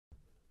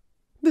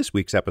This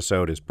week's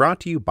episode is brought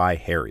to you by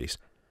Harry's.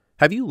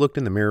 Have you looked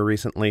in the mirror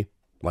recently?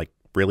 Like,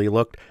 really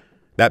looked?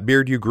 That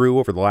beard you grew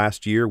over the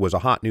last year was a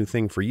hot new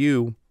thing for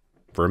you,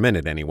 for a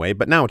minute anyway,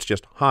 but now it's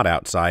just hot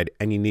outside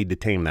and you need to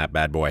tame that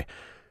bad boy.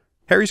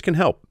 Harry's can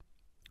help.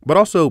 But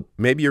also,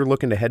 maybe you're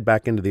looking to head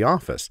back into the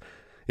office.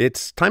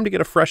 It's time to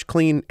get a fresh,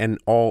 clean, and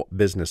all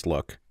business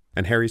look,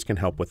 and Harry's can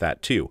help with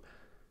that too.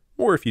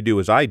 Or if you do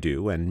as I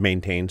do and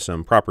maintain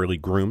some properly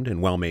groomed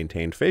and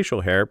well-maintained facial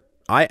hair,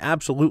 I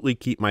absolutely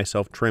keep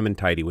myself trim and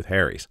tidy with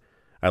Harry's.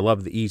 I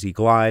love the easy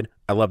glide.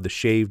 I love the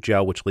shave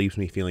gel, which leaves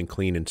me feeling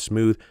clean and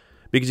smooth,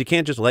 because you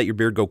can't just let your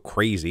beard go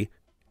crazy.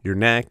 Your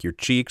neck, your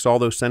cheeks, all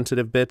those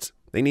sensitive bits,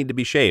 they need to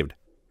be shaved,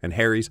 and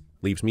Harry's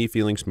leaves me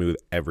feeling smooth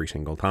every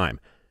single time.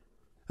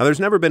 Now, there's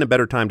never been a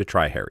better time to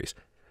try Harry's.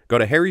 Go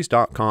to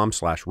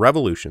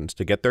harrys.com/revolutions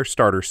to get their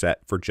starter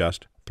set for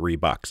just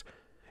 $3.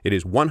 It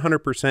is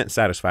 100%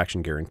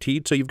 satisfaction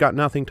guaranteed, so you've got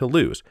nothing to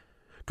lose.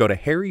 Go to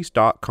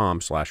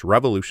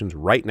harrys.com/revolutions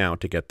right now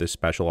to get this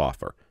special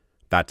offer.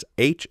 That's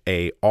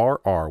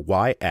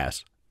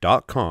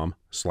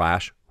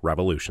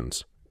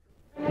harrys.com/revolutions.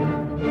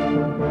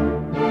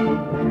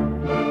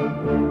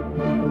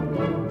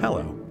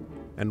 Hello,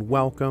 and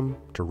welcome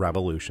to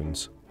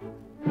Revolutions.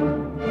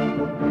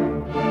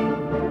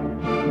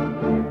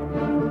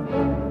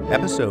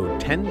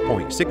 Episode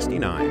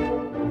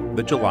 10.69,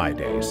 The July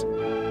Days.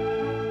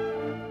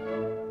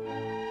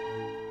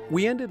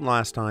 We ended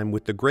last time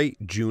with the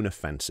Great June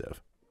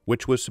Offensive,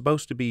 which was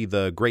supposed to be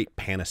the great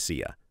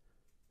panacea.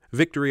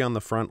 Victory on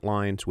the front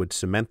lines would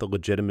cement the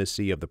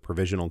legitimacy of the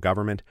provisional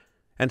government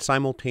and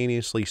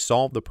simultaneously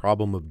solve the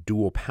problem of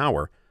dual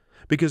power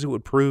because it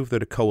would prove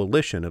that a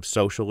coalition of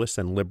socialists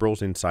and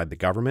liberals inside the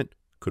government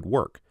could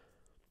work.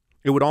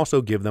 It would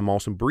also give them all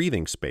some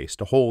breathing space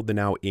to hold the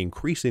now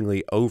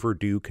increasingly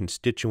overdue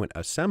Constituent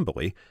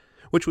Assembly,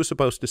 which was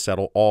supposed to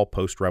settle all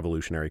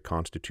post-revolutionary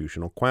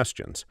constitutional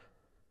questions.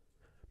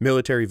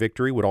 Military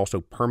victory would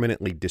also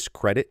permanently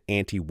discredit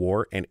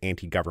anti-war and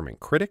anti-government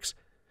critics,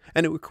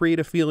 and it would create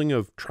a feeling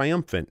of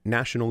triumphant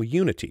national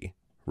unity,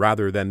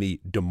 rather than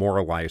the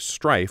demoralized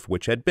strife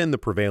which had been the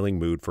prevailing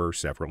mood for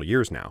several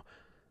years now.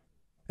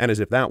 And as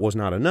if that was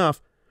not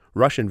enough,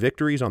 Russian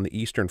victories on the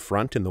Eastern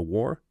Front in the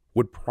war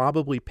would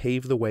probably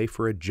pave the way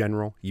for a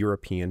general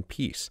European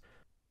peace.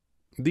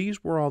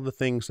 These were all the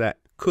things that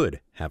could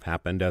have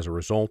happened as a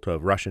result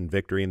of Russian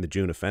victory in the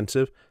June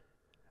Offensive,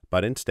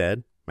 but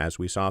instead, as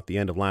we saw at the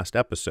end of last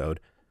episode,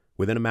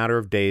 within a matter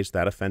of days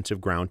that offensive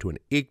ground to an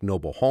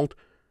ignoble halt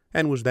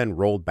and was then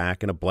rolled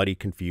back in a bloody,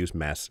 confused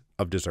mess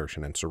of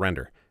desertion and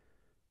surrender.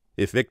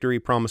 If victory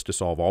promised to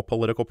solve all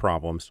political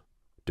problems,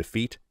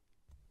 defeat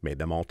made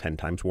them all 10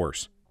 times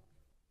worse.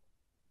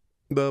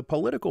 The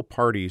political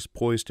parties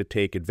poised to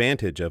take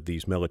advantage of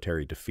these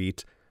military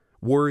defeats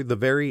were the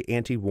very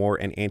anti-war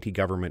and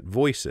anti-government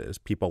voices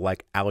people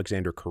like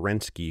Alexander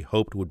Kerensky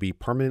hoped would be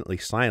permanently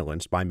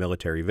silenced by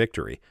military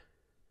victory.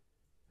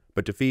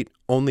 But defeat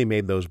only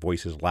made those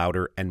voices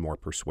louder and more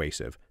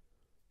persuasive.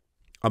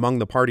 Among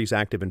the parties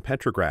active in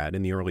Petrograd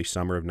in the early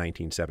summer of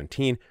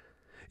 1917,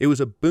 it was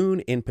a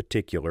boon in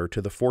particular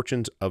to the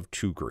fortunes of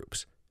two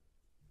groups,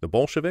 the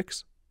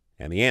Bolsheviks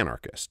and the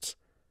anarchists.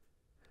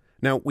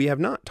 Now, we have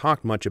not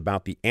talked much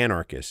about the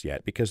anarchists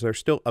yet because they're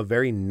still a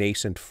very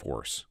nascent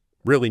force,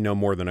 really no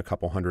more than a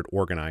couple hundred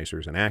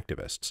organizers and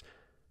activists.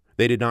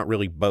 They did not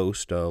really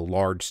boast a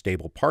large,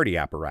 stable party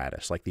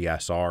apparatus like the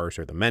SRs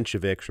or the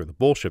Mensheviks or the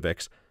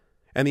Bolsheviks,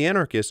 and the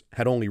anarchists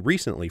had only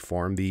recently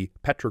formed the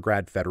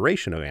Petrograd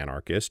Federation of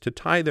Anarchists to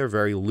tie their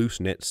very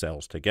loose-knit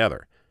cells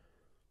together.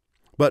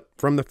 But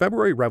from the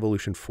February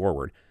Revolution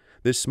forward,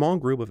 this small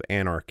group of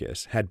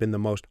anarchists had been the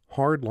most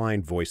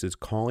hard-line voices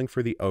calling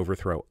for the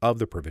overthrow of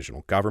the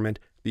provisional government,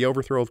 the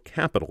overthrow of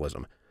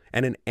capitalism,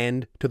 and an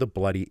end to the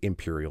bloody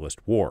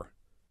imperialist war.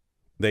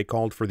 They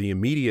called for the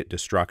immediate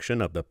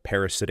destruction of the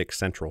parasitic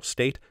central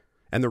state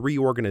and the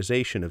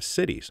reorganization of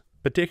cities,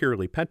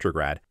 particularly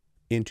Petrograd,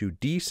 into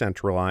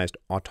decentralized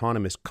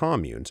autonomous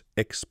communes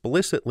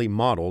explicitly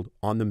modeled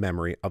on the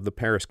memory of the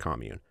Paris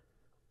Commune.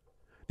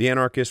 The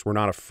anarchists were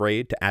not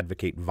afraid to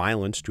advocate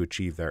violence to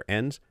achieve their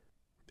ends,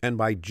 and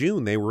by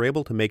June they were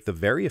able to make the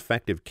very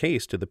effective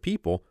case to the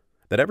people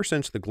that ever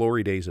since the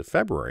glory days of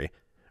February,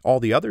 all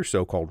the other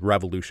so-called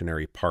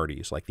revolutionary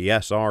parties like the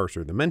SRs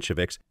or the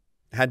Mensheviks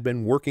had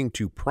been working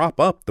to prop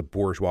up the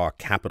bourgeois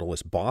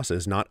capitalist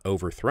bosses, not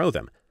overthrow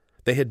them.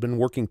 They had been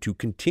working to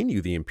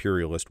continue the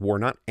imperialist war,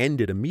 not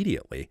end it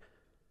immediately.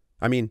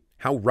 I mean,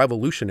 how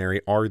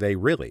revolutionary are they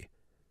really?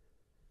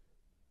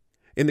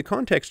 In the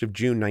context of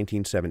June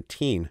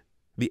 1917,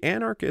 the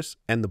anarchists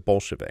and the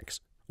Bolsheviks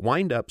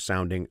wind up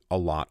sounding a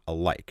lot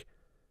alike.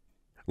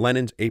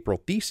 Lenin's April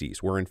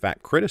Theses were in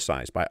fact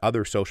criticized by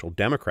other social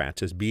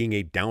democrats as being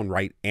a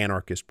downright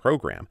anarchist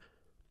program.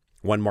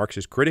 One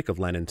Marxist critic of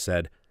Lenin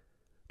said,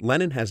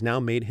 "Lenin has now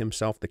made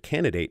himself the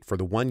candidate for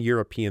the one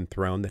European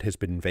throne that has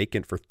been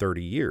vacant for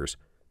 30 years,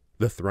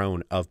 the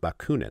throne of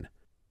Bakunin."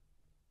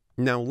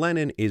 Now,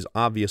 Lenin is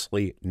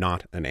obviously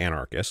not an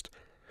anarchist,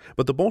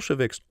 but the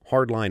Bolsheviks'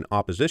 hardline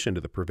opposition to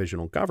the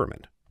provisional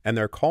government and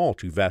their call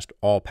to vest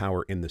all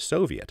power in the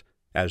Soviet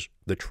as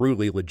the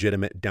truly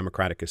legitimate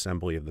democratic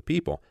assembly of the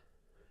people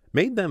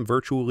made them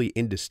virtually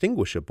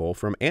indistinguishable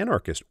from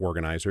anarchist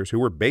organizers who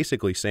were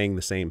basically saying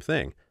the same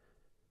thing.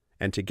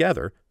 And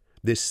together,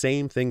 this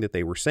same thing that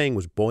they were saying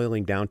was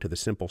boiling down to the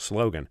simple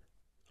slogan,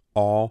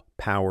 all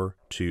power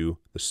to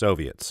the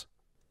Soviets.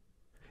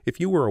 If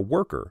you were a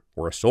worker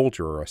or a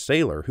soldier or a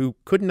sailor who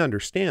couldn't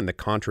understand the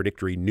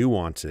contradictory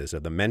nuances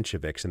of the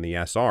Mensheviks and the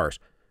SRs,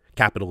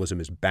 capitalism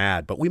is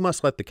bad, but we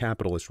must let the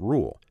capitalists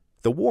rule.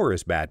 The war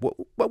is bad,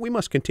 but we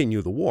must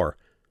continue the war.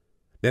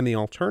 Then the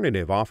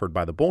alternative offered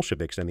by the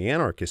Bolsheviks and the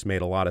anarchists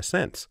made a lot of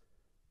sense.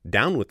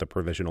 Down with the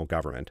provisional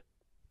government.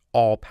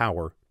 All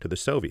power to the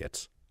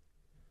Soviets.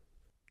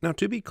 Now,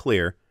 to be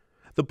clear,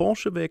 the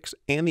Bolsheviks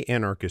and the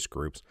anarchist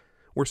groups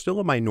were still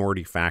a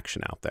minority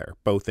faction out there,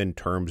 both in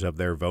terms of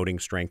their voting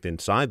strength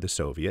inside the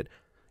Soviet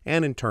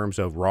and in terms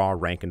of raw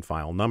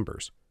rank-and-file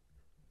numbers.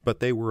 But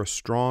they were a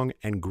strong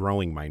and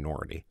growing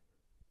minority.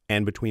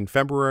 And between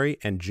February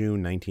and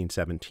June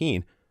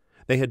 1917,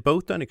 they had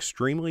both done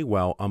extremely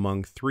well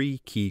among three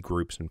key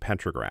groups in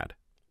Petrograd.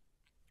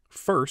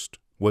 First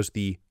was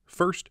the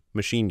 1st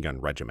Machine Gun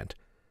Regiment.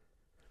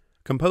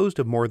 Composed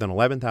of more than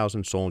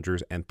 11,000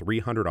 soldiers and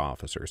 300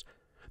 officers,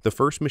 the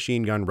 1st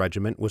Machine Gun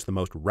Regiment was the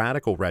most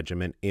radical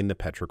regiment in the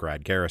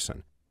Petrograd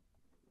garrison.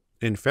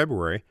 In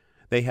February,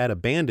 they had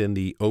abandoned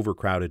the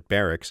overcrowded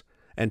barracks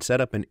and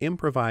set up an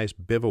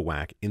improvised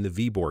bivouac in the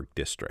Vyborg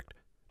district,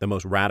 the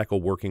most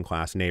radical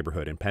working-class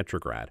neighborhood in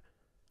Petrograd.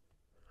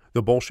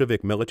 The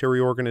Bolshevik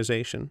military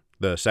organization,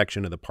 the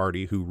section of the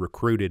party who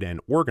recruited and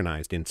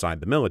organized inside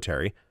the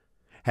military,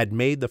 had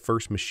made the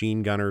 1st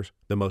Machine Gunners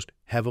the most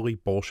heavily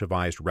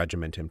Bolshevized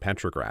regiment in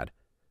Petrograd,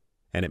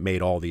 and it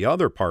made all the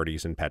other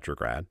parties in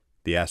Petrograd,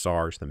 the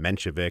SRs, the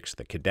Mensheviks,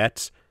 the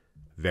cadets,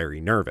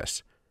 very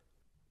nervous.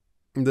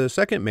 The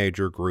second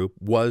major group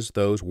was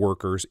those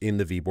workers in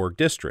the Vyborg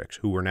district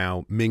who were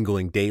now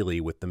mingling daily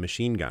with the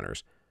machine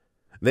gunners.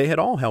 They had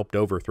all helped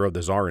overthrow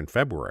the Tsar in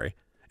February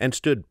and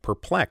stood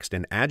perplexed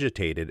and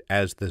agitated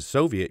as the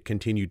Soviet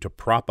continued to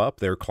prop up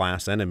their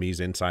class enemies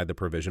inside the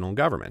provisional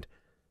government.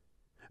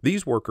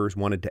 These workers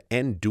wanted to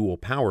end dual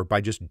power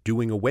by just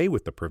doing away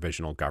with the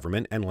provisional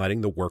government and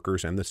letting the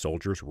workers and the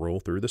soldiers rule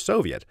through the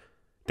Soviet.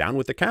 Down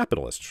with the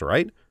capitalists,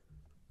 right?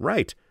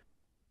 Right.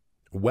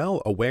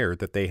 Well aware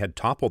that they had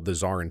toppled the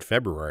Tsar in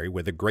February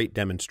with a great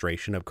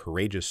demonstration of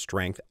courageous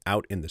strength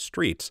out in the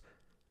streets,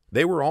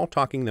 they were all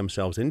talking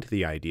themselves into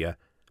the idea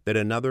that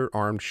another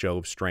armed show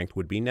of strength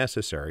would be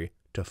necessary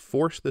to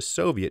force the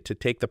Soviet to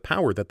take the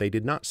power that they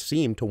did not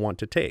seem to want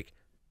to take.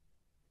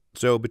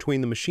 So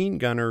between the machine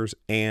gunners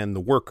and the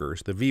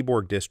workers, the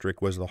Vyborg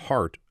district was the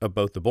heart of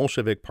both the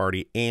Bolshevik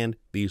Party and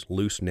these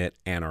loose-knit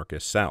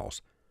anarchist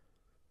cells.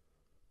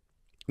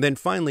 Then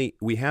finally,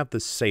 we have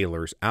the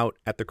sailors out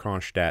at the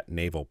Kronstadt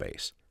naval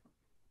base.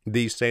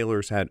 These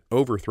sailors had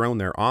overthrown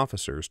their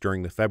officers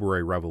during the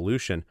February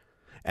Revolution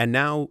and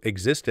now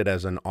existed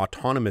as an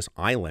autonomous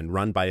island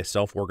run by a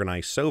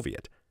self-organized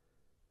Soviet.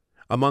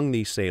 Among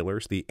these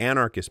sailors, the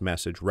anarchist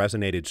message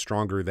resonated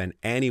stronger than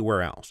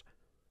anywhere else,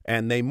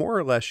 and they more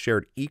or less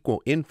shared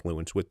equal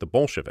influence with the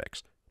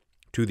Bolsheviks,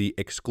 to the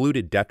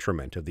excluded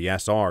detriment of the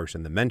SRs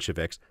and the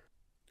Mensheviks,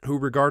 who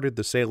regarded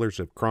the sailors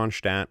of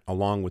Kronstadt,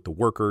 along with the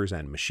workers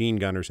and machine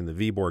gunners in the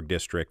Vyborg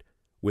district,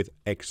 with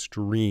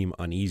extreme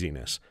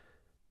uneasiness.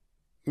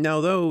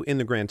 Now, though in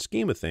the grand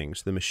scheme of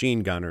things, the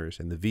machine gunners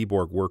and the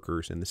Vyborg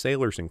workers and the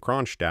sailors in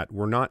Kronstadt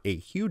were not a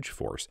huge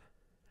force,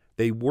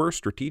 they were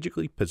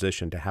strategically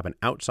positioned to have an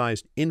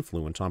outsized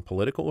influence on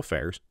political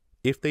affairs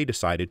if they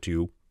decided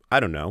to,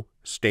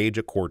 stage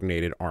a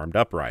coordinated armed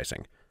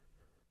uprising.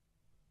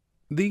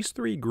 These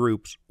three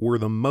groups were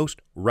the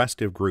most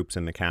restive groups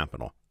in the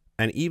capital,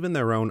 and even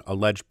their own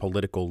alleged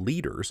political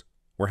leaders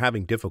were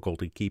having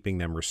difficulty keeping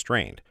them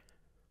restrained.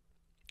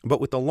 But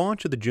with the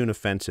launch of the June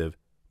offensive,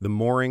 the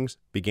moorings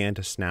began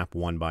to snap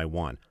one by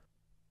one.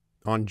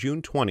 On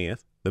June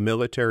 20th, the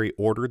military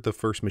ordered the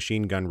 1st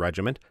Machine Gun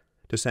Regiment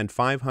to send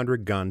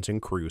 500 guns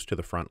and crews to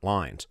the front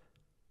lines.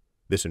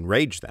 This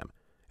enraged them,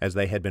 as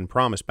they had been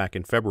promised back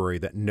in February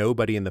that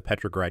nobody in the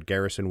Petrograd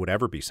garrison would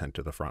ever be sent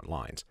to the front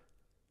lines.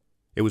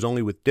 It was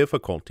only with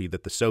difficulty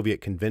that the Soviet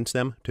convinced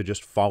them to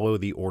just follow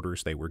the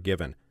orders they were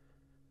given.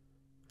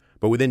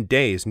 But within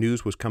days,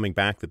 news was coming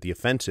back that the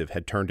offensive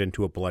had turned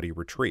into a bloody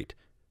retreat.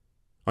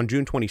 On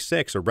June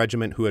 26, a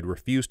regiment who had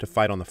refused to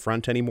fight on the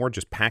front anymore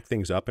just packed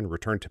things up and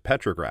returned to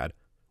Petrograd,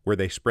 where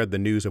they spread the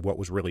news of what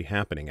was really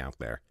happening out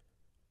there.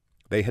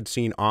 They had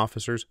seen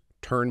officers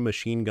turn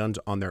machine guns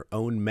on their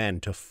own men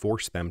to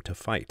force them to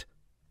fight.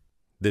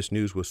 This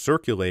news was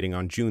circulating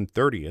on June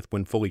 30th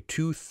when fully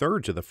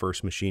 2/3 of the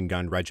 1st Machine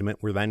Gun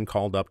Regiment were then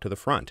called up to the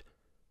front.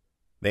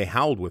 They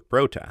howled with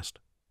protest,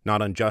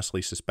 not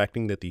unjustly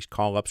suspecting that these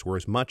call-ups were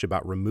as much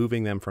about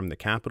removing them from the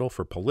capital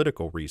for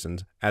political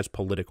reasons as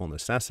political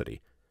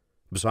necessity.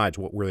 Besides,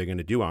 what were they going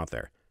to do out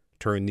there?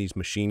 Turn these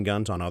machine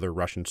guns on other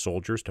Russian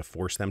soldiers to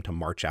force them to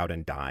march out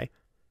and die?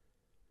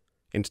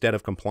 Instead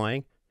of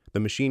complying, the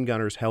machine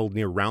gunners held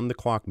near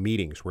round-the-clock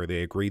meetings where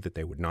they agreed that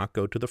they would not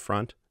go to the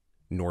front,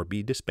 nor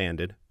be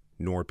disbanded,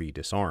 nor be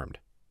disarmed.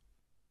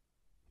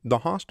 The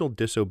hostile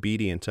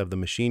disobedience of the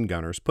machine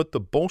gunners put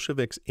the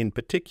Bolsheviks in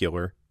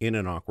particular in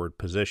an awkward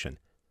position.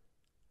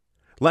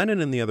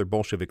 Lenin and the other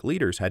Bolshevik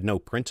leaders had no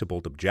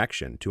principled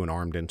objection to an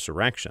armed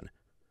insurrection,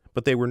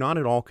 but they were not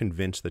at all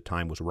convinced the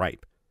time was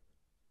ripe,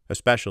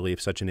 especially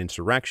if such an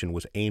insurrection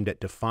was aimed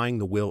at defying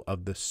the will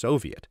of the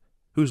Soviet,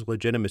 whose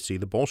legitimacy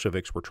the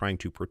Bolsheviks were trying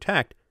to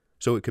protect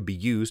so it could be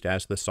used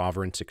as the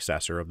sovereign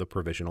successor of the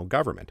provisional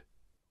government.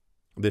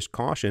 This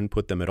caution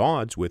put them at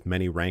odds with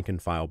many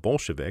rank-and-file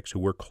Bolsheviks who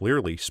were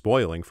clearly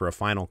spoiling for a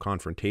final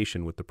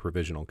confrontation with the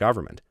provisional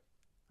government.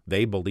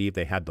 They believed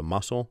they had the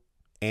muscle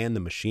and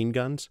the machine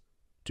guns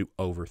to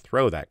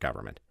overthrow that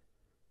government.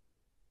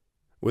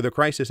 With a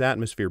crisis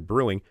atmosphere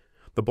brewing,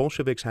 the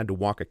Bolsheviks had to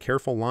walk a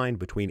careful line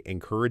between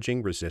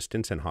encouraging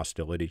resistance and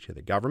hostility to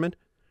the government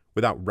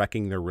without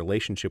wrecking their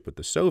relationship with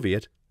the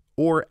Soviet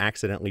or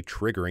accidentally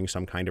triggering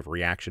some kind of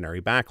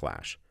reactionary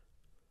backlash.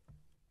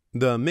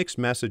 The mixed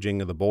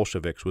messaging of the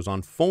Bolsheviks was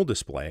on full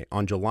display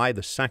on July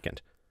the 2nd,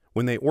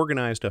 when they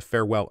organized a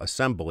farewell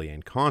assembly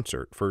in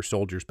concert for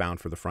soldiers bound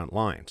for the front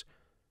lines.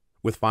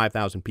 With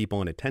 5,000 people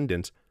in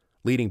attendance,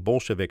 leading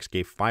Bolsheviks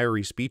gave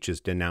fiery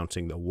speeches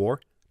denouncing the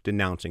war,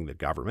 denouncing the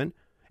government,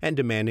 and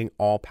demanding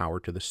all power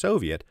to the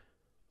Soviet,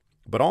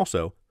 but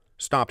also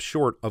stopped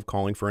short of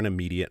calling for an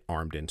immediate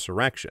armed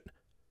insurrection.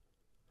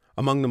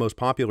 Among the most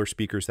popular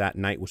speakers that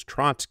night was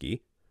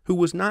Trotsky, who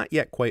was not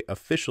yet quite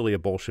officially a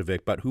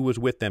Bolshevik, but who was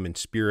with them in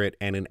spirit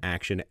and in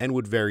action and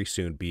would very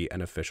soon be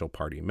an official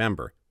party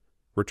member,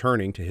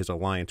 returning to his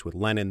alliance with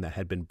Lenin that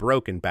had been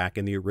broken back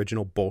in the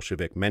original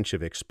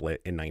Bolshevik-Menshevik split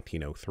in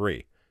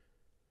 1903.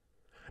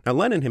 Now,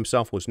 Lenin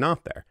himself was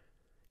not there.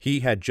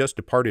 He had just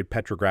departed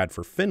Petrograd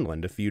for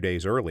Finland a few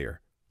days earlier,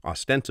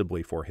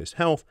 ostensibly for his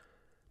health,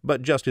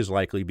 but just as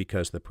likely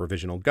because the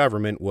provisional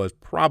government was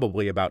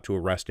probably about to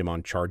arrest him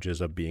on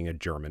charges of being a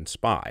German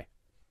spy.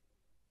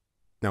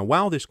 Now,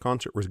 while this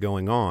concert was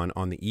going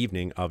on the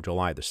evening of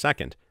July the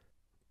 2nd,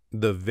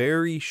 the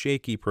very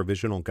shaky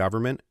provisional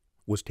government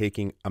was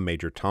taking a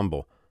major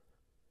tumble.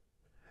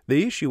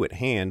 The issue at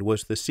hand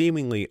was the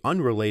seemingly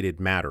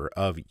unrelated matter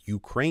of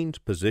Ukraine's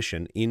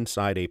position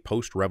inside a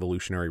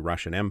post-revolutionary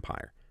Russian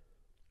empire.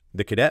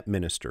 The cadet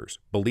ministers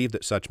believed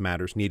that such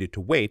matters needed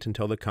to wait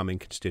until the coming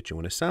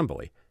Constituent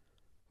Assembly,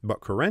 but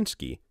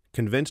Kerensky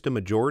convinced a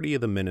majority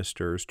of the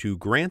ministers to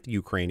grant the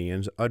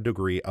Ukrainians a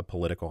degree of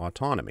political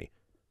autonomy.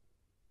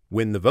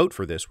 When the vote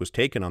for this was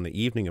taken on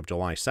the evening of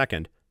July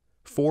 2nd,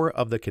 4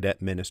 of the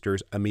cadet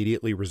ministers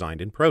immediately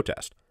resigned in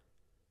protest.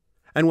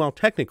 And while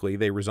technically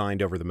they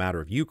resigned over the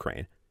matter of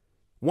Ukraine,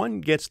 one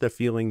gets the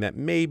feeling that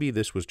maybe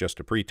this was just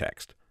a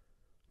pretext.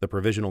 The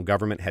provisional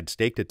government had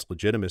staked its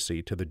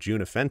legitimacy to the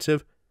June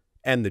offensive,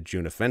 and the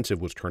June offensive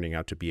was turning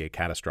out to be a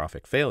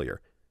catastrophic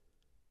failure.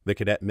 The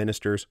cadet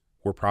ministers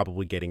were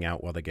probably getting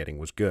out while the getting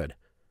was good.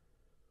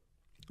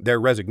 Their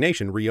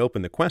resignation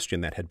reopened the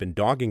question that had been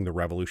dogging the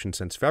revolution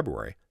since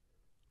February.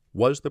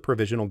 Was the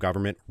provisional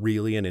government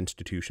really an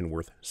institution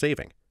worth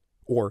saving?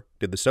 Or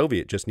did the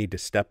Soviet just need to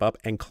step up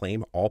and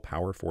claim all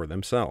power for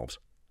themselves?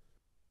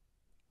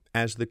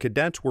 As the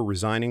cadets were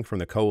resigning from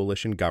the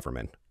coalition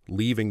government,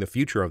 leaving the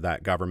future of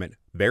that government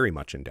very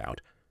much in doubt,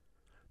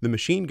 the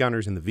machine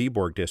gunners in the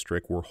Vyborg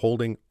district were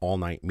holding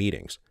all-night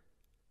meetings.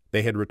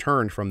 They had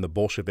returned from the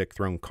Bolshevik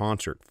Throne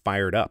concert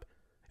fired up,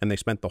 and they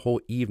spent the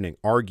whole evening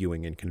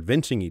arguing and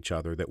convincing each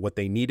other that what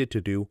they needed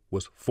to do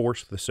was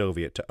force the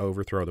Soviet to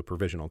overthrow the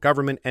provisional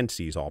government and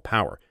seize all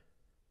power.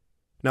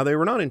 Now, they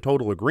were not in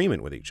total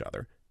agreement with each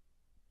other,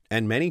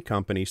 and many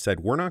companies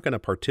said, we're not going to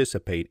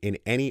participate in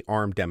any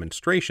armed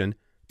demonstration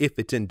if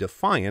it's in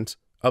defiance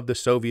of the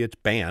Soviets'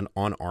 ban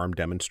on armed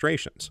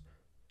demonstrations.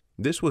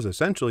 This was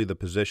essentially the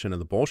position of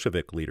the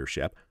Bolshevik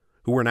leadership,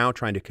 who were now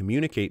trying to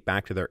communicate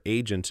back to their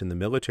agents in the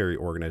military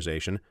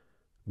organization,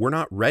 we're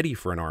not ready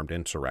for an armed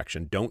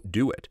insurrection, don't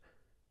do it.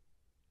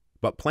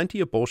 But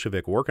plenty of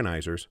Bolshevik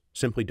organizers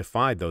simply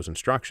defied those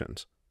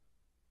instructions.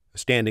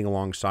 Standing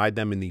alongside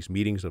them in these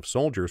meetings of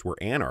soldiers were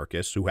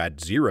anarchists who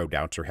had zero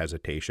doubts or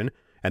hesitation,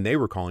 and they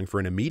were calling for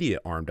an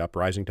immediate armed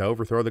uprising to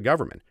overthrow the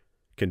government,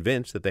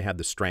 convinced that they had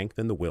the strength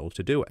and the will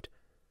to do it.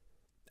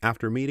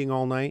 After meeting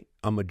all night,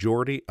 a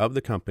majority of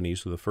the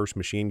companies of the 1st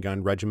Machine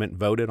Gun Regiment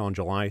voted on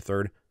July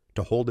 3rd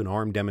to hold an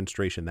armed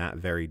demonstration that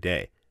very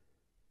day.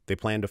 They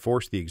planned to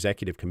force the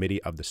executive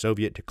committee of the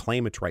Soviet to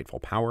claim its rightful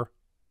power,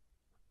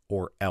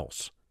 or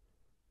else.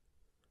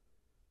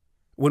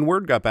 When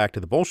word got back to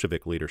the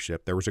Bolshevik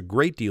leadership, there was a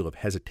great deal of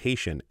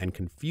hesitation and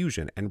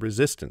confusion and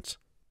resistance.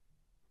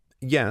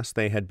 Yes,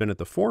 they had been at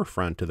the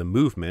forefront of the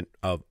movement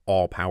of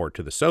all power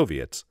to the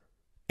Soviets,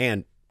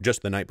 and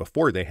just the night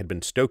before they had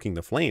been stoking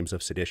the flames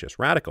of seditious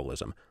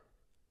radicalism.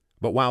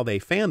 But while they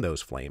fanned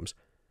those flames,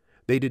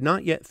 they did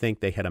not yet think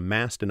they had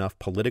amassed enough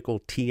political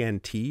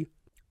TNT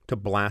to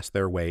blast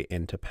their way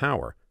into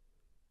power.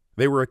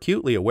 They were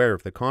acutely aware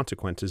of the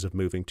consequences of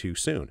moving too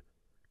soon.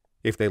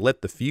 If they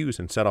lit the fuse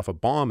and set off a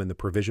bomb and the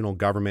provisional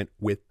government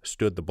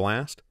withstood the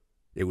blast,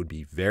 it would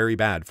be very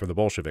bad for the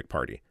Bolshevik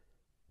Party,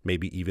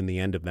 maybe even the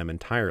end of them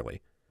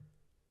entirely.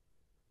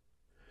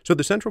 So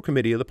the Central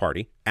Committee of the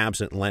party,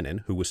 absent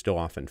Lenin, who was still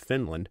off in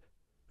Finland,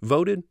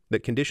 voted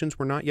that conditions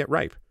were not yet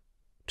ripe.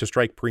 To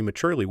strike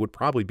prematurely would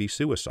probably be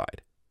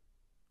suicide.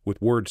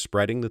 With word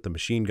spreading that the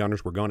machine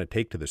gunners were going to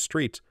take to the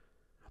streets,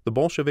 the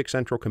Bolshevik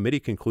Central Committee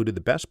concluded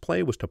the best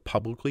play was to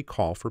publicly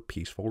call for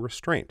peaceful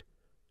restraint.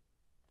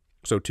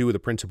 So two of the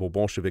principal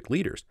Bolshevik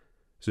leaders,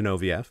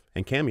 Zinoviev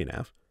and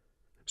Kamenev,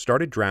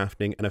 started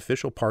drafting an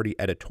official party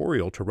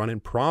editorial to run in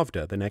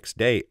Pravda the next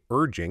day,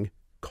 urging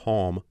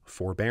calm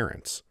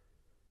forbearance.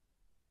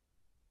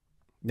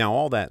 Now,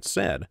 all that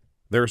said,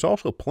 there is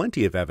also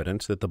plenty of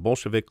evidence that the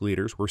Bolshevik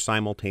leaders were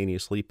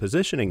simultaneously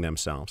positioning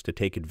themselves to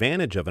take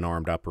advantage of an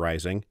armed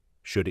uprising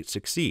should it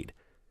succeed.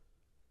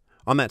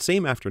 On that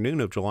same afternoon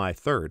of July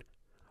 3rd,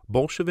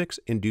 Bolsheviks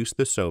induced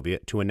the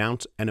Soviet to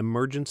announce an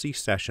emergency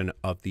session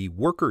of the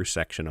workers'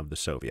 section of the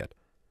Soviet.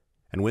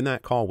 And when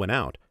that call went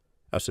out,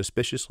 a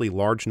suspiciously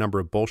large number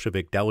of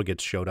Bolshevik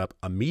delegates showed up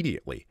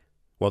immediately,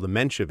 while the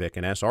Menshevik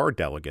and SR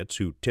delegates,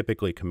 who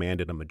typically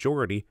commanded a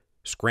majority,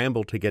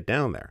 scrambled to get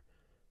down there.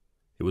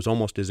 It was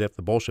almost as if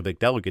the Bolshevik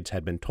delegates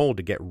had been told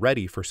to get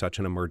ready for such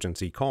an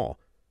emergency call.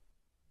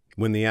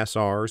 When the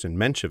SRs and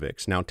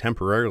Mensheviks, now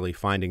temporarily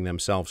finding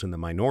themselves in the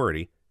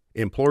minority,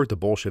 implored the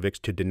Bolsheviks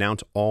to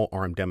denounce all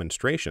armed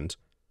demonstrations,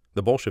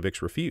 the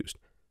Bolsheviks refused.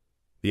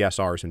 The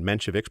SRs and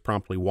Mensheviks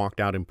promptly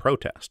walked out in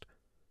protest.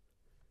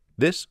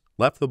 This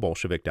left the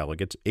Bolshevik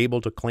delegates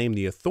able to claim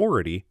the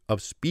authority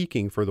of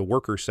speaking for the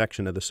workers'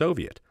 section of the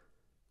Soviet,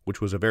 which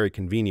was a very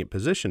convenient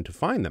position to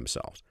find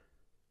themselves.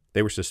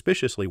 They were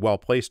suspiciously well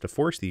placed to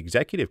force the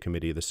Executive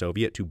Committee of the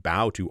Soviet to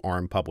bow to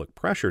armed public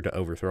pressure to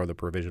overthrow the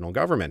provisional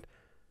government,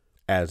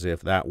 as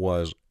if that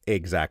was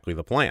exactly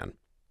the plan.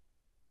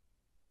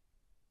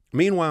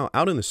 Meanwhile,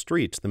 out in the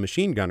streets, the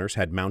machine gunners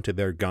had mounted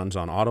their guns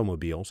on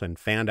automobiles and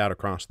fanned out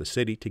across the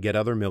city to get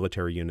other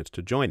military units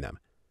to join them.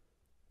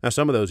 Now,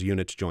 some of those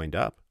units joined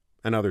up,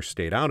 and others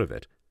stayed out of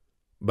it,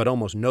 but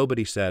almost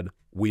nobody said,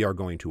 "We are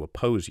going to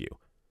oppose you."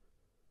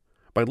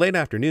 By late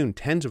afternoon,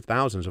 tens of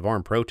thousands of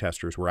armed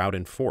protesters were out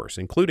in force,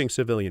 including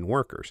civilian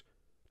workers.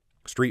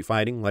 Street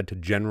fighting led to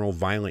general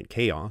violent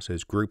chaos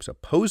as groups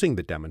opposing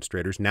the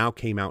demonstrators now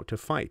came out to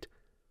fight.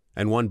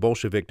 And one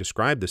Bolshevik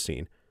described the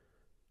scene: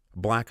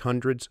 black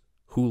hundreds,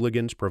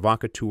 hooligans,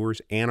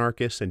 provocateurs,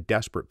 anarchists, and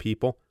desperate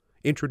people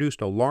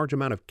introduced a large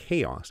amount of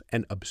chaos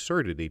and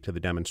absurdity to the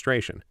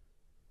demonstration.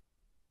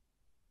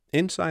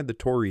 Inside the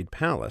Tauride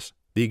Palace,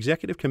 the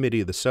Executive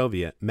Committee of the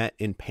Soviet met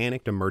in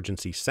panicked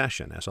emergency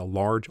session as a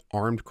large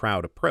armed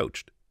crowd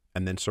approached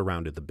and then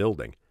surrounded the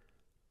building.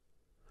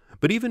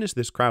 But even as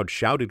this crowd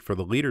shouted for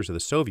the leaders of the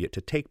Soviet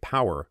to take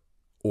power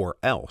or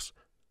else,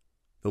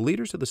 the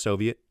leaders of the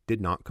Soviet did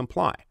not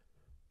comply.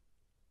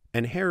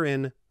 And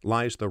herein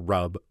lies the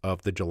rub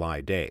of the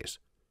July days.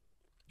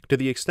 To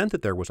the extent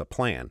that there was a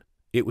plan,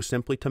 it was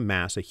simply to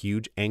mass a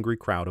huge angry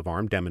crowd of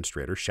armed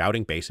demonstrators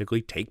shouting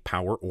basically "take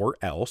power or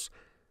else."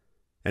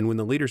 And when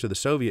the leaders of the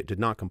Soviet did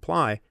not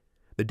comply,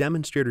 the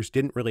demonstrators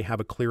didn't really have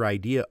a clear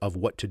idea of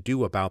what to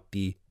do about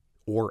the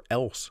 "or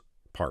else"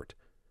 part.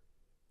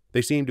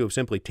 They seemed to have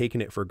simply taken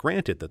it for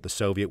granted that the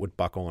Soviet would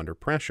buckle under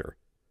pressure.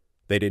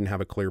 They didn't have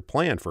a clear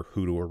plan for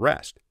who to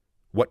arrest,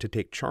 what to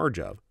take charge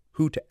of,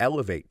 who to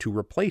elevate to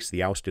replace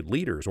the ousted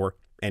leaders, or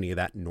any of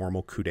that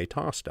normal coup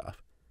d'etat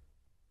stuff.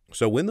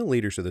 So when the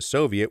leaders of the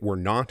Soviet were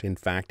not in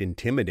fact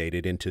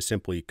intimidated into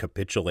simply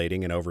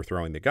capitulating and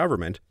overthrowing the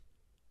government,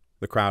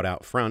 the crowd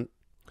out front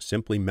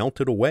simply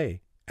melted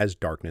away as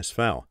darkness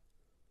fell.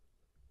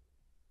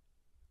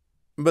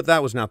 But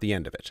that was not the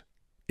end of it.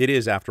 It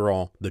is, after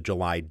all, the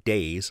July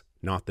days,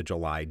 not the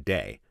July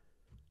day.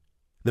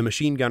 The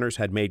machine gunners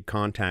had made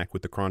contact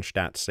with the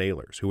Kronstadt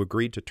sailors, who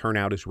agreed to turn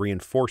out as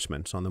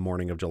reinforcements on the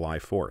morning of July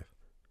 4th.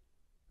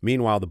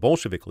 Meanwhile, the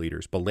Bolshevik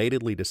leaders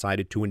belatedly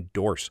decided to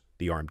endorse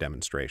the armed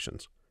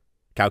demonstrations,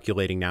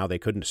 calculating now they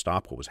couldn't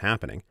stop what was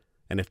happening,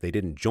 and if they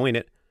didn't join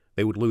it,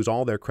 they would lose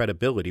all their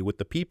credibility with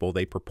the people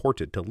they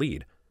purported to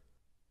lead.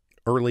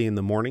 Early in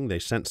the morning, they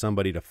sent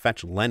somebody to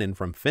fetch Lenin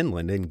from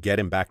Finland and get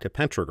him back to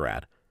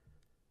Petrograd.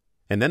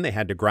 And then they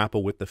had to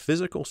grapple with the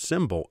physical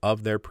symbol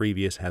of their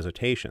previous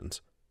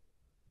hesitations.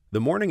 The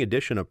morning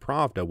edition of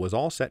Pravda was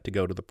all set to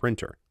go to the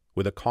printer,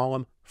 with a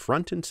column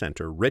front and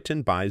center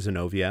written by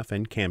Zinoviev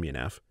and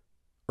Kamenev,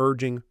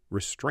 urging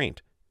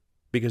restraint,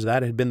 because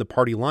that had been the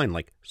party line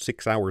like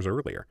 6 hours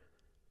earlier.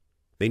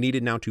 They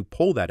needed now to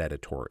pull that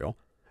editorial,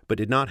 but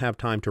did not have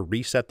time to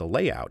reset the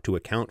layout to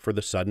account for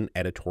the sudden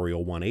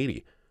editorial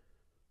 180.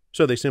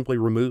 So they simply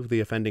removed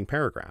the offending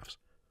paragraphs.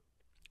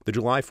 The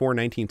July 4,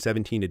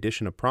 1917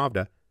 edition of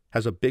Pravda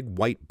has a big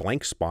white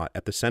blank spot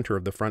at the center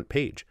of the front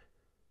page.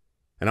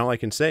 And all I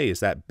can say is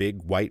that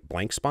big white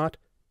blank spot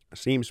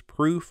seems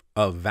proof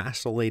of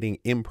vacillating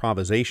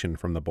improvisation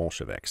from the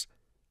Bolsheviks,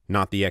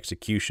 not the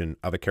execution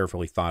of a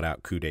carefully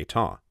thought-out coup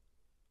d'etat.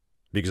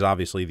 Because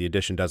obviously the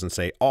edition doesn't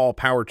say, "All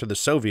power to the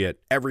Soviet,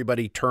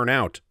 everybody turn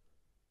out."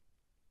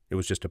 It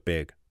was just a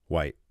big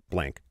white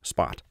blank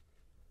spot.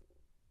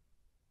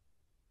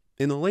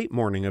 In the late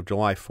morning of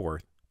July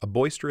 4th, a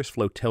boisterous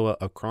flotilla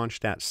of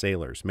Kronstadt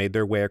sailors made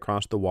their way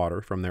across the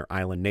water from their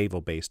island naval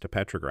base to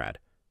Petrograd,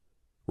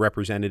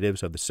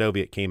 Representatives of the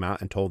Soviet came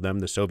out and told them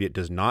the Soviet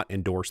does not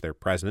endorse their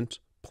presidents.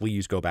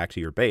 Please go back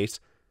to your base.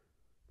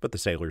 But the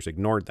sailors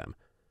ignored them.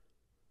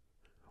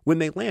 When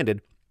they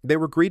landed, they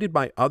were greeted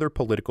by other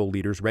political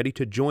leaders ready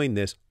to join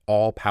this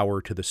all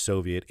power to the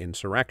Soviet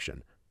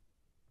insurrection.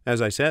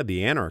 As I said,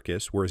 the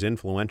anarchists were as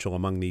influential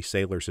among these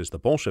sailors as the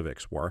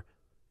Bolsheviks were,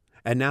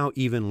 and now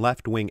even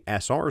left-wing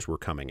SRs were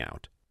coming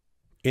out.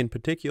 In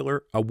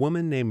particular, a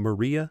woman named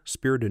Maria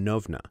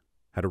Spiridonovna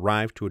had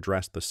arrived to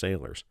address the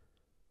sailors.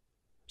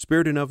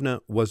 Spiridonovna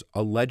was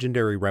a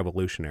legendary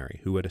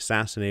revolutionary who had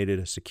assassinated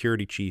a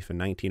security chief in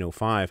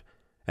 1905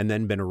 and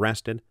then been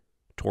arrested,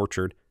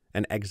 tortured,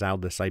 and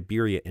exiled to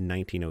Siberia in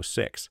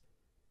 1906.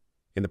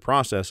 In the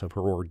process of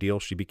her ordeal,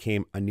 she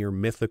became a near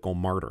mythical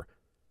martyr.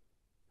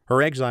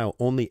 Her exile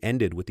only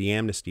ended with the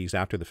amnesties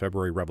after the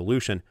February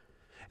Revolution,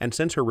 and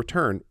since her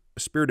return,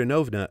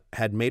 Spiridonovna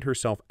had made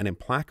herself an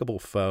implacable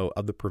foe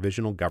of the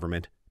provisional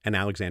government and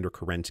Alexander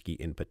Kerensky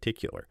in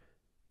particular.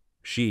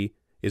 She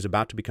is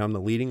about to become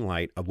the leading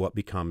light of what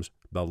becomes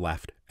the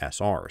left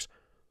SRs.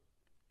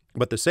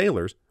 But the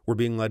sailors were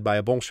being led by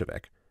a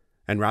Bolshevik,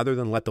 and rather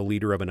than let the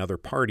leader of another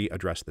party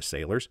address the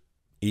sailors,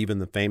 even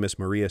the famous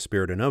Maria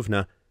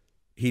Spiridonovna,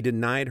 he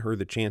denied her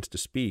the chance to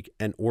speak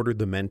and ordered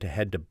the men to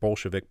head to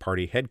Bolshevik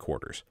party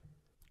headquarters.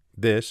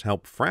 This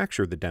helped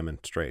fracture the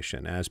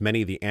demonstration, as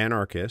many of the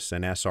anarchists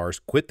and SRs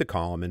quit the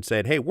column and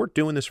said, hey, we're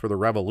doing this for the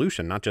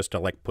revolution, not just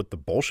to put the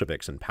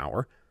Bolsheviks in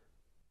power.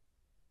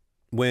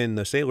 When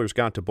the sailors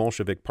got to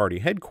Bolshevik party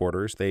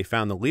headquarters, they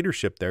found the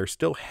leadership there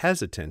still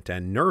hesitant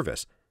and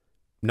nervous,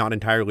 not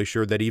entirely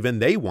sure that even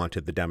they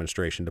wanted the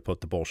demonstration to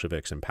put the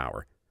Bolsheviks in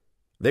power.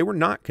 They were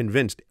not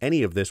convinced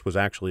any of this was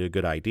actually a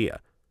good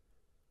idea.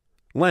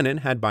 Lenin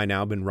had by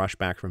now been rushed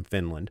back from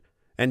Finland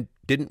and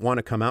didn't want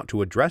to come out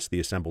to address the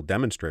assembled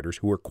demonstrators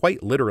who were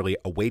quite literally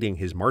awaiting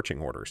his marching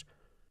orders.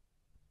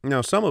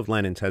 Now, some of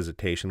Lenin's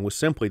hesitation was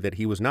simply that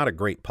he was not a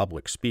great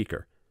public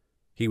speaker.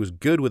 He was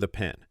good with a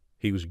pen.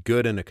 He was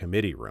good in a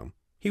committee room.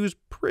 He was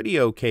pretty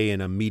okay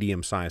in a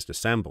medium-sized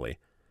assembly.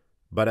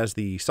 But as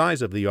the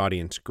size of the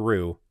audience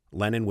grew,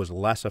 Lenin was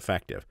less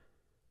effective.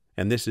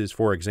 And this is,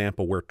 for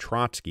example, where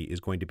Trotsky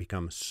is going to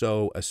become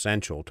so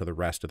essential to the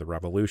rest of the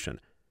revolution.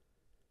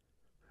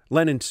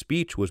 Lenin's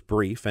speech was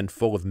brief and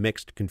full of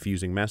mixed,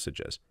 confusing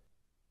messages.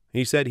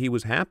 He said he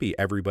was happy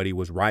everybody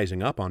was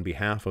rising up on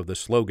behalf of the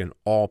slogan,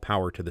 "All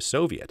power to the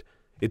Soviet."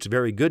 It's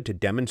very good to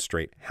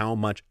demonstrate how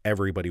much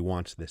everybody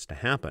wants this to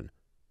happen.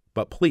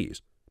 But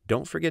please,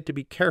 don't forget to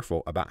be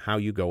careful about how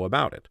you go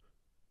about it.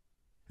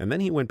 And then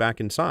he went back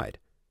inside.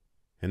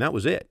 And that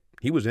was it.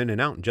 He was in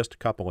and out in just a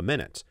couple of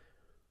minutes.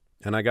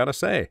 And I gotta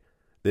say,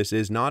 this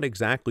is not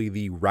exactly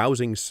the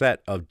rousing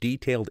set of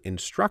detailed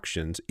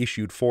instructions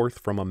issued forth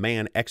from a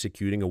man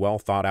executing a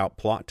well-thought-out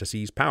plot to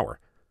seize power.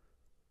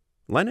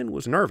 Lenin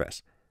was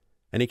nervous,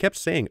 and he kept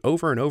saying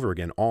over and over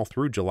again all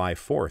through July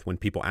 4th when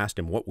people asked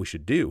him what we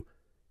should do,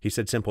 he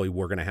said simply,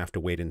 we're going to have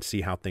to wait and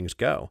see how things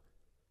go.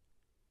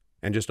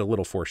 And just a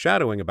little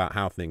foreshadowing about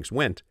how things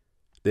went,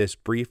 this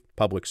brief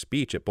public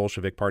speech at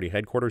Bolshevik Party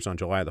headquarters on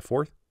July the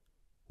 4th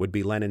would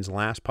be Lenin's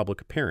last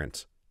public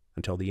appearance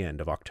until the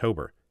end of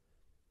October.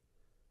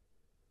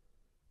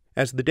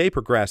 As the day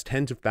progressed,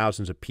 tens of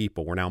thousands of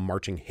people were now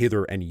marching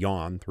hither and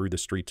yon through the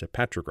streets of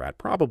Petrograd,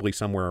 probably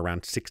somewhere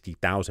around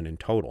 60,000 in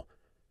total.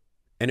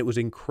 And it was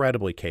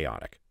incredibly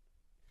chaotic.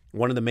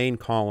 One of the main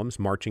columns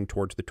marching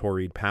towards the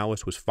Tauride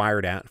Palace was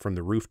fired at from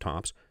the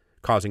rooftops,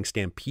 causing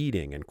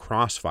stampeding and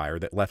crossfire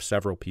that left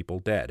several people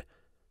dead.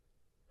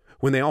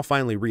 When they all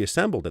finally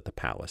reassembled at the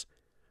palace,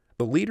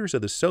 the leaders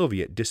of the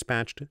Soviet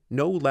dispatched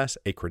no less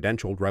a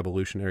credentialed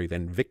revolutionary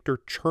than Viktor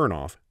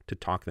Chernov to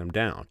talk them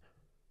down.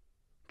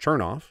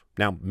 Chernov,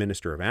 now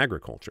Minister of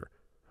Agriculture,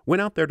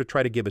 went out there to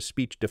try to give a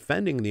speech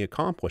defending the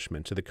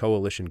accomplishments of the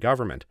coalition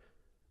government,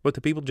 but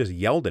the people just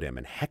yelled at him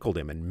and heckled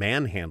him and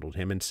manhandled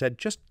him and said,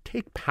 just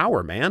take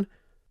power, man.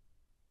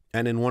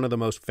 And in one of the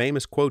most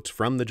famous quotes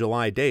from the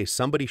July day,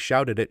 somebody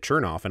shouted at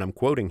Chernov, and I'm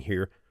quoting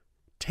here,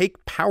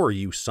 "Take power,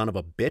 you son of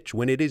a bitch,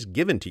 when it is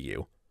given to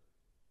you."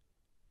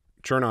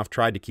 Chernov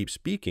tried to keep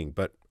speaking,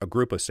 but a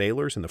group of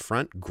sailors in the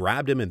front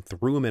grabbed him and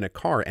threw him in a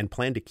car and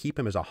planned to keep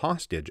him as a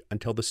hostage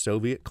until the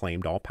Soviet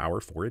claimed all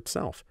power for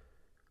itself.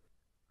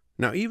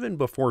 Now, even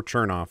before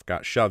Chernov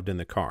got shoved in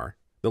the car,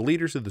 the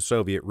leaders of the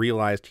Soviet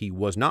realized he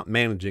was not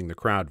managing the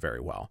crowd very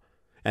well,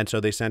 and so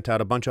they sent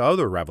out a bunch of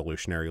other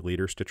revolutionary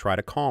leaders to try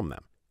to calm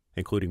them,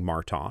 including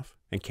Martov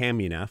and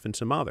Kamenev and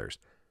some others.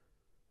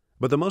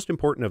 But the most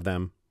important of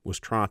them was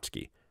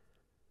Trotsky.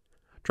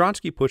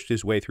 Trotsky pushed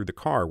his way through the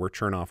car where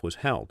Chernov was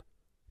held,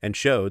 and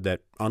showed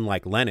that,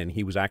 unlike Lenin,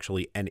 he was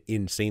actually an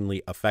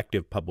insanely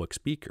effective public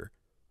speaker.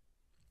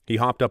 He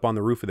hopped up on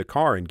the roof of the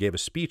car and gave a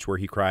speech where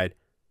he cried,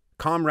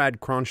 "Comrade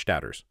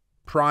Kronstadters,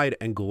 pride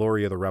and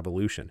glory of the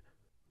revolution,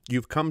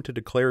 you've come to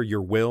declare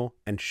your will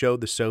and show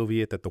the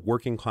Soviet that the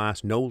working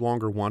class no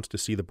longer wants to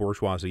see the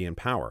bourgeoisie in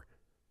power.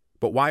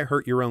 But why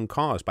hurt your own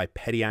cause by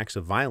petty acts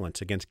of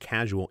violence against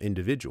casual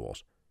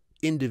individuals?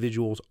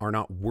 Individuals are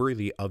not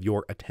worthy of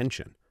your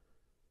attention."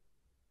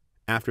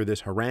 After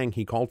this harangue,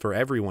 he called for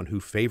everyone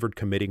who favored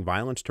committing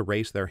violence to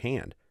raise their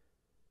hand.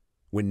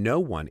 When no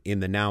one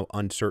in the now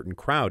uncertain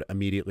crowd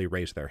immediately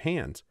raised their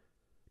hands,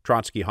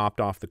 Trotsky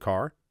hopped off the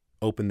car,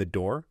 opened the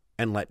door,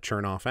 and let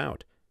Chernov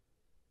out.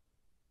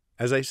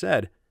 As I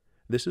said,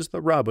 this is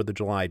the rub of the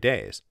July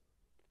days.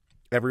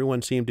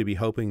 Everyone seemed to be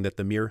hoping that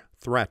the mere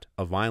threat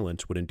of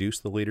violence would induce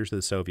the leaders of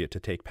the Soviet to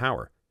take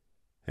power,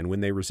 and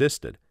when they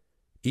resisted,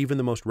 even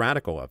the most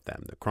radical of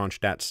them, the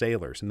Kronstadt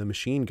sailors and the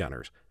machine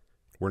gunners,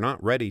 were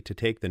not ready to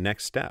take the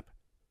next step,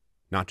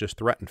 not just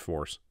threaten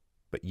force,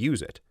 but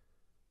use it.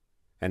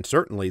 And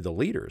certainly the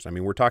leaders,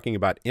 we're talking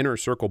about inner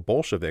circle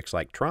Bolsheviks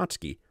like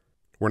Trotsky,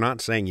 were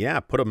not saying, yeah,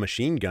 put a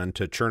machine gun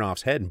to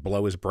Chernov's head and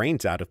blow his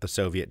brains out if the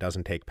Soviet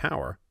doesn't take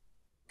power,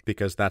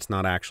 because that's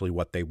not actually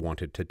what they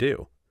wanted to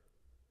do.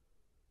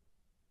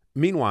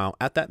 Meanwhile,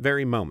 at that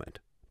very moment,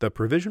 the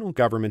Provisional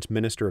Government's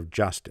Minister of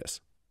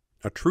Justice,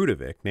 a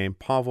Trudovik named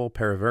Pavel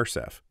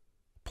Pereversev,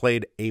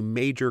 played a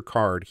major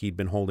card he'd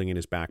been holding in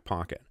his back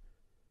pocket.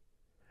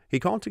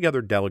 He called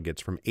together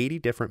delegates from 80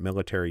 different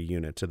military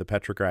units of the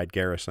Petrograd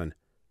garrison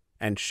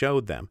and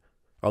showed them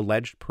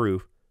alleged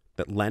proof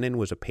that Lenin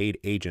was a paid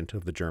agent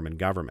of the German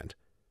government,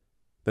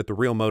 that the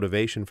real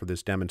motivation for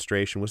this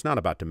demonstration was not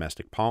about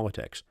domestic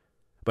politics,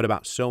 but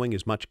about sowing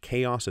as much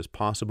chaos as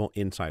possible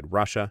inside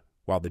Russia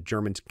while the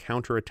Germans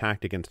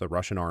counterattacked against the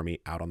Russian army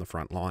out on the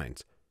front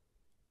lines.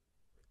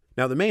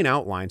 Now, the main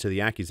outlines of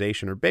the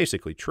accusation are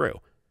basically true.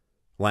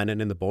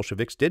 Lenin and the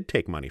Bolsheviks did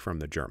take money from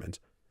the Germans,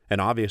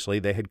 and obviously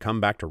they had come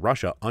back to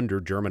Russia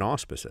under German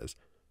auspices.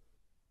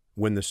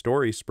 When the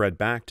story spread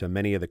back to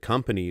many of the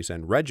companies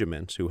and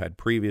regiments who had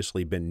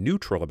previously been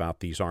neutral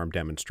about these armed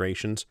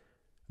demonstrations,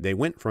 they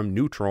went from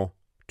neutral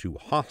to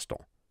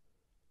hostile.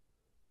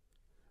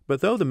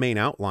 But though the main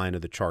outline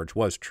of the charge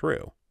was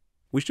true,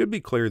 we should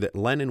be clear that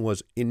Lenin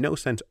was in no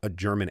sense a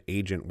German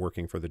agent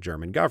working for the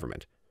German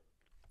government.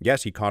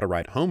 Yes, he caught a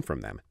ride home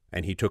from them,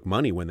 and he took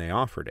money when they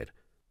offered it.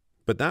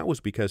 But that was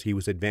because he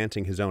was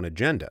advancing his own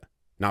agenda,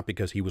 not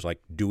because he was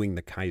doing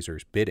the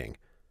Kaiser's bidding.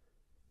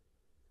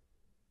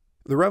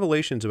 The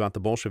revelations about the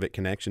Bolshevik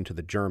connection to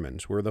the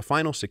Germans were the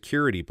final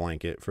security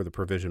blanket for the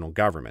provisional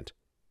government.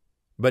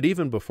 But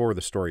even before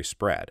the story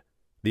spread,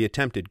 the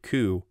attempted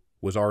coup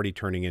was already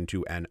turning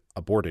into an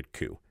aborted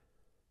coup.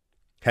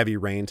 Heavy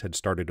rains had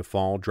started to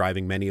fall,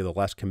 driving many of the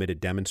less committed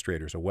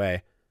demonstrators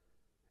away.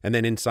 And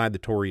then inside the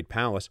Tauride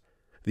Palace,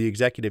 the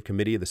executive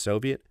committee of the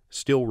Soviet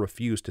still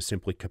refused to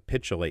simply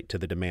capitulate to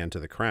the demands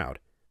of the crowd.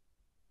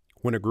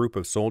 When a group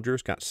of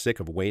soldiers got sick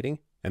of waiting,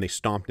 and they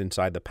stomped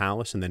inside the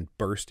palace and then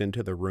burst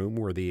into the room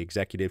where the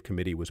executive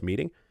committee was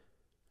meeting,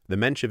 the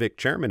Menshevik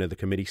chairman of the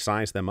committee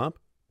sized them up,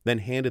 then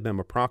handed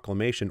them a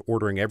proclamation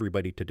ordering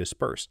everybody to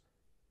disperse.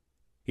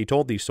 He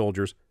told these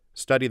soldiers,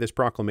 "Study this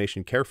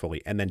proclamation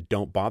carefully and then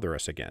don't bother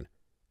us again."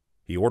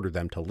 He ordered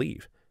them to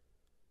leave.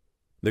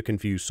 The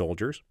confused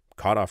soldiers,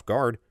 caught off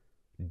guard,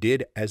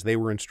 did as they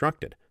were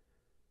instructed.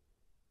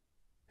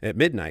 At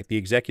midnight, the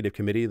executive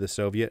committee of the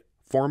Soviet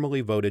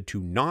formally voted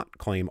to not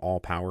claim all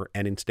power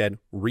and instead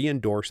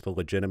re-endorse the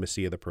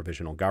legitimacy of the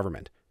provisional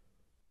government.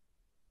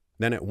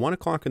 Then at 1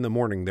 o'clock in the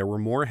morning, there were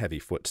more heavy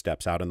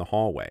footsteps out in the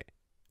hallway.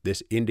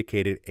 This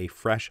indicated a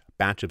fresh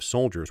batch of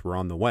soldiers were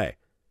on the way.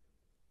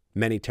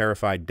 Many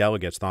terrified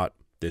delegates thought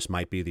this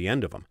might be the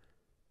end of them.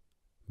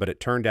 But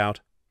it turned out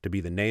to be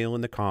the nail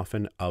in the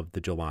coffin of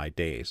the July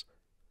days.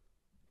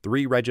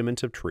 3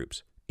 regiments of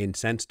troops,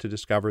 incensed to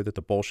discover that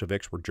the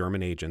Bolsheviks were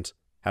German agents,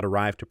 had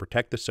arrived to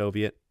protect the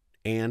Soviet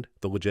and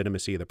the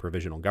legitimacy of the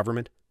provisional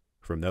government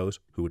from those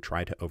who would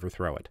try to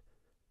overthrow it.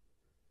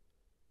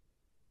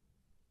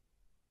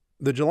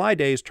 The July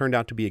days turned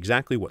out to be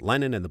exactly what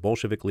Lenin and the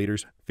Bolshevik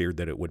leaders feared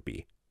that it would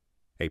be: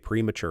 a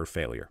premature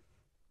failure.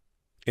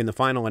 In the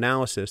final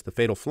analysis, the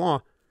fatal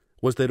flaw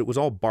was that it was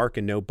all bark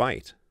and no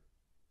bite.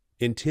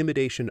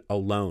 Intimidation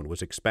alone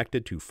was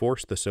expected to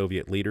force the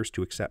Soviet leaders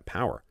to accept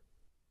power.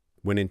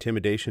 When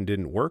intimidation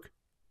didn't work,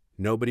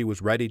 nobody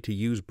was ready to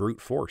use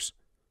brute force.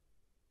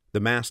 The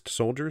masked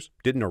soldiers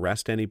didn't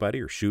arrest anybody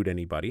or shoot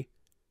anybody.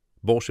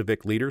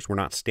 Bolshevik leaders were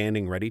not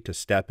standing ready to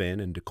step in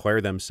and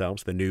declare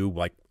themselves the new,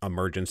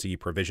 emergency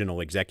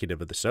provisional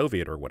executive of the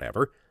Soviet or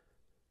whatever.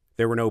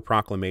 There were no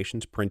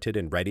proclamations printed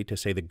and ready to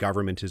say the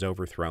government is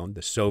overthrown,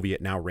 the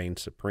Soviet now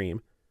reigns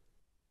supreme.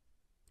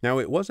 Now,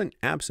 it wasn't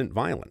absent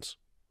violence,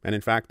 and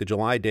in fact, the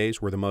July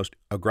days were the most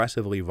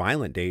aggressively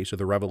violent days of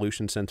the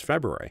revolution since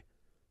February.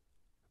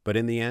 But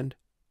in the end,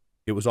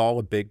 it was all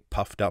a big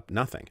puffed-up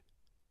nothing.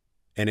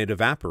 And it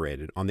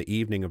evaporated on the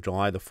evening of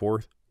July the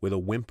 4th with a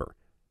whimper,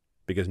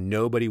 because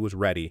nobody was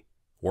ready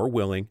or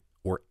willing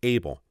or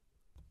able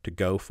to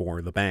go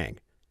for the bang.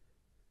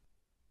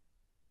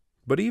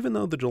 But even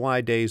though the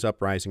July days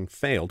uprising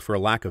failed for a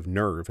lack of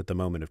nerve at the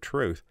moment of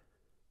truth,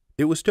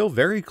 it was still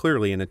very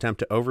clearly an attempt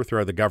to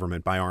overthrow the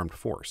government by armed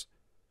force.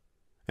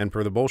 And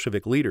for the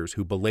Bolshevik leaders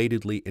who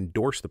belatedly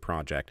endorsed the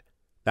project,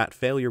 that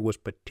failure was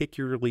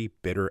particularly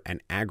bitter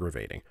and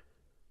aggravating.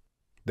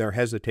 Their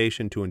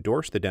hesitation to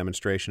endorse the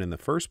demonstration in the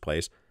first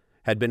place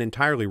had been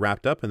entirely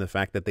wrapped up in the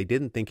fact that they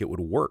didn't think it would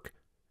work,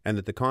 and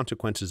that the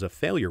consequences of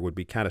failure would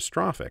be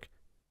catastrophic.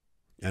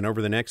 And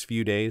over the next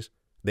few days,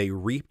 they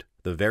reaped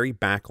the very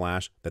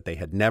backlash that they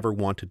had never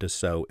wanted to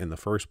sow in the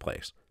first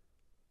place.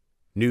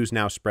 News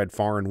now spread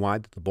far and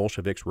wide that the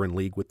Bolsheviks were in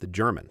league with the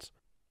Germans.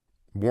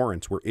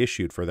 Warrants were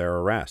issued for their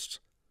arrests.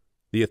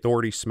 The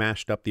authorities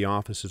smashed up the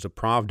offices of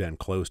Pravda and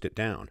closed it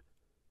down.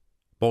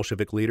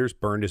 Bolshevik leaders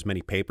burned as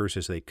many papers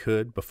as they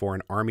could before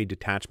an army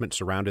detachment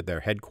surrounded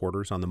their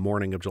headquarters on the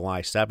morning of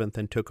July 7th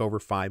and took over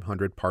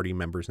 500 party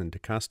members into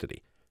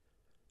custody.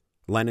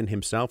 Lenin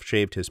himself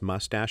shaved his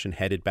mustache and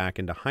headed back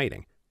into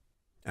hiding.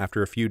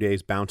 After a few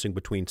days bouncing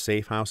between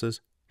safe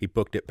houses, he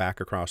booked it back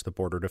across the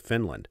border to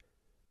Finland.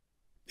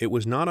 It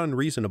was not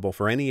unreasonable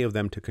for any of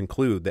them to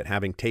conclude that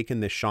having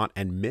taken this shot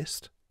and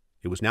missed,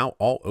 it was now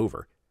all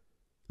over.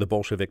 The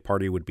Bolshevik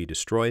Party would be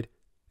destroyed,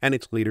 and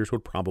its leaders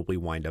would probably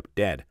wind up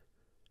dead.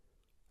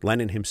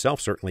 Lenin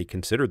himself certainly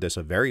considered this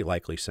a very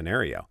likely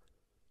scenario.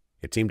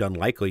 It seemed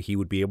unlikely he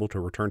would be able to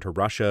return to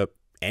Russia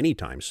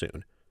anytime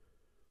soon.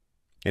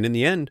 And in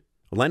the end,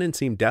 Lenin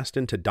seemed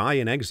destined to die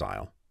in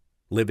exile,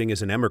 living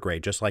as an emigre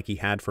just like he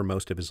had for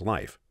most of his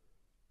life.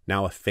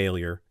 Now a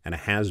failure and a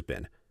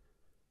has-been.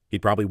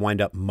 He'd probably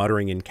wind up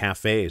muttering in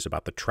cafes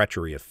about the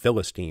treachery of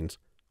Philistines,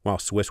 while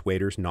Swiss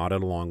waiters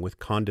nodded along with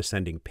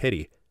condescending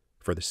pity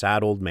for the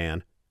sad old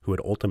man who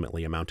had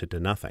ultimately amounted to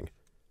nothing.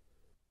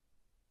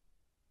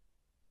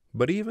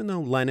 But even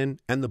though Lenin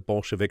and the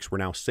Bolsheviks were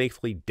now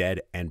safely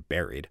dead and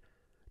buried,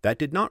 that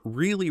did not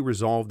really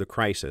resolve the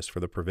crisis for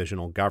the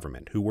provisional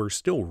government, who were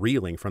still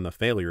reeling from the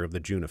failure of the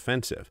June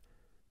offensive.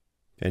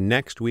 And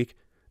next week,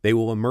 they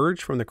will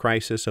emerge from the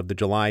crisis of the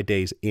July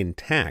days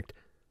intact,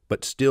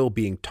 but still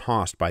being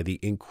tossed by the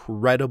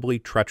incredibly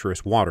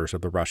treacherous waters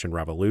of the Russian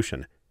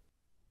Revolution.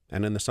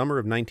 And in the summer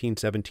of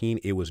 1917,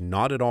 it was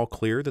not at all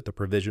clear that the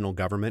provisional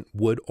government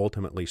would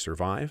ultimately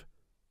survive,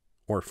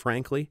 or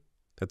frankly,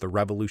 that the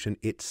revolution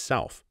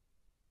itself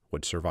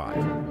would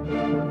survive.